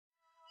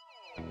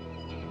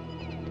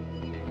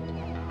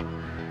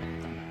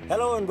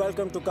Hello and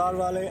welcome to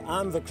CarWale.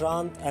 I'm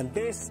Vikrant and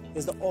this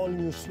is the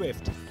all-new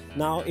Swift.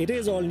 Now it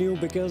is all new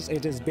because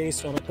it is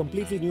based on a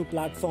completely new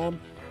platform.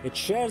 It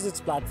shares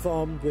its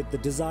platform with the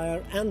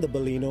Dzire and the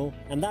Baleno,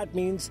 and that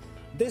means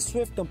this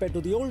Swift compared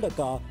to the older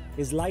car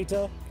is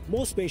lighter,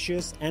 more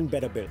spacious and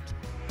better built.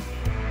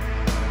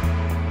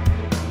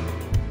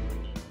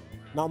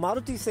 Now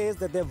Maruti says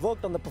that they've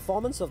worked on the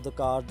performance of the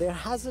car. There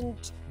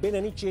hasn't been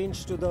any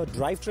change to the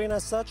drivetrain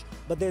as such,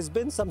 but there's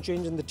been some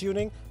change in the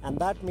tuning, and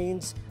that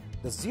means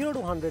the 0 to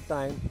 100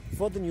 time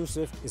for the new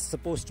Swift is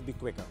supposed to be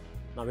quicker.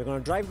 Now we're going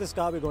to drive this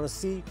car, we're going to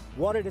see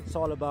what it's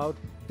all about.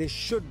 This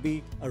should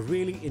be a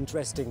really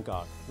interesting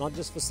car, not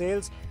just for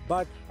sales,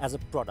 but as a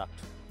product.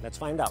 Let's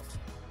find out.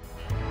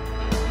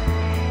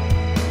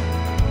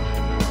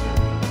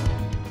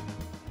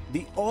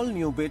 The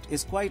all-new bit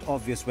is quite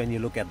obvious when you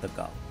look at the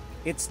car.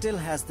 It still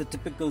has the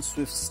typical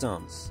Swift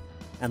stance,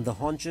 and the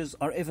haunches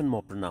are even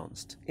more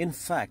pronounced. In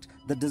fact,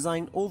 the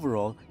design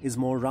overall is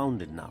more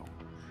rounded now.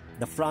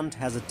 The front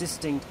has a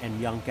distinct and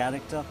young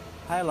character,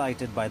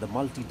 highlighted by the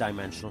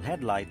multi-dimensional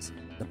headlights,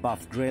 the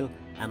buff grille,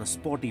 and a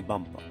sporty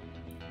bumper.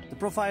 The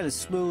profile is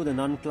smooth and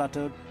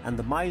uncluttered, and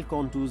the mild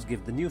contours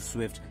give the new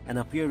Swift an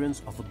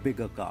appearance of a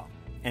bigger car.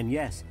 And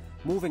yes,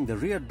 moving the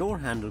rear door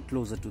handle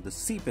closer to the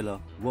C-pillar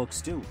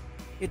works too.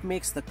 It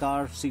makes the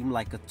car seem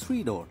like a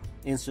 3-door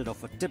instead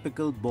of a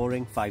typical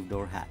boring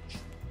 5-door hatch.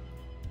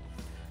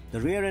 The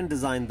rear end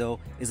design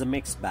though is a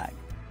mixed bag.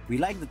 We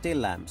like the tail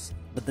lamps,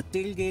 but the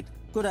tailgate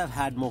could have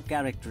had more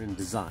character in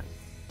design.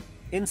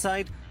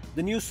 Inside,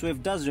 the new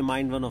Swift does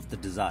remind one of the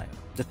Dzire.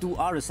 The two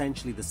are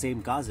essentially the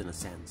same cars in a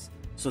sense.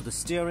 So the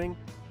steering,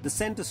 the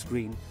center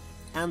screen,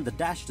 and the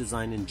dash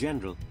design in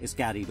general is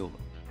carried over.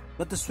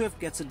 But the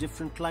Swift gets a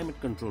different climate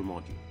control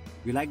module.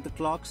 We like the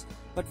clocks,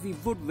 but we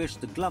would wish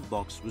the glove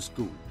box was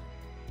cool.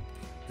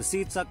 The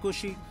seats are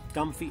cushy,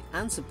 comfy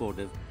and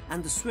supportive,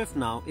 and the Swift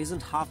now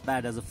isn't half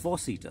bad as a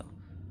 4-seater.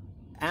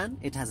 And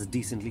it has a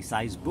decently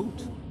sized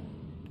boot.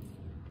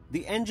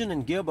 The engine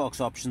and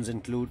gearbox options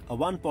include a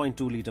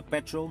 1.2-litre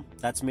petrol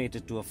that's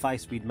mated to a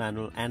 5-speed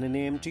manual and an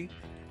AMT,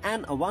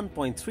 and a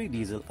 1.3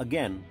 diesel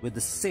again with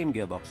the same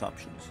gearbox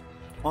options.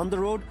 On the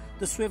road,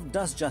 the Swift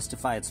does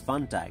justify its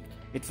fun tag.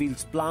 It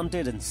feels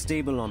planted and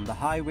stable on the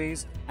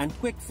highways and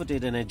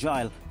quick-footed and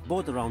agile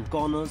both around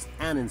corners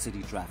and in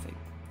city traffic.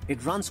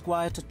 It runs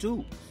quieter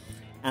too,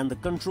 and the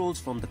controls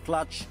from the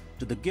clutch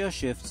to the gear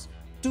shifts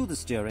to the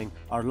steering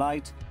are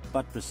light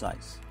but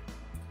precise.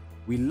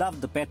 We love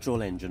the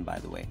petrol engine, by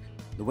the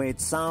way it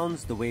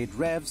sounds, the way it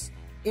revs.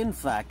 In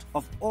fact,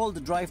 of all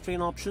the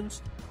drivetrain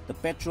options, the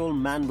petrol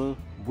manual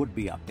would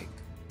be our pick.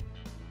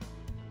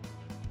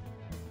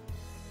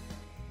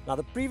 Now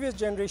the previous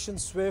generation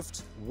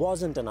Swift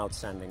wasn't an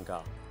outstanding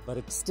car, but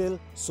it still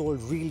sold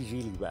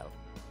really well.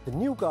 The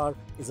new car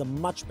is a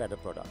much better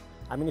product.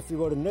 I mean, if we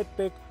were to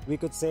nitpick, we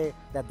could say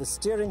that the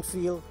steering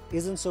feel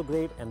isn't so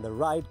great and the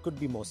ride could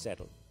be more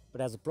settled. But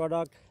as a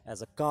product,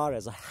 as a car,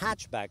 as a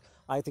hatchback,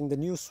 I think the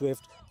new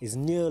Swift is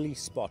nearly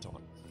spot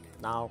on.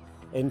 Now,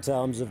 in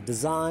terms of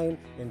design,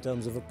 in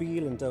terms of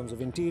appeal, in terms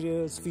of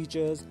interiors,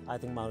 features, I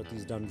think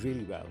Maruti's done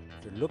really well.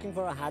 If you're looking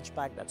for a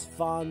hatchback that's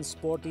fun,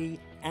 sporty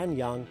and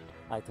young,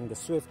 I think the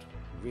Swift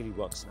really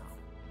works now.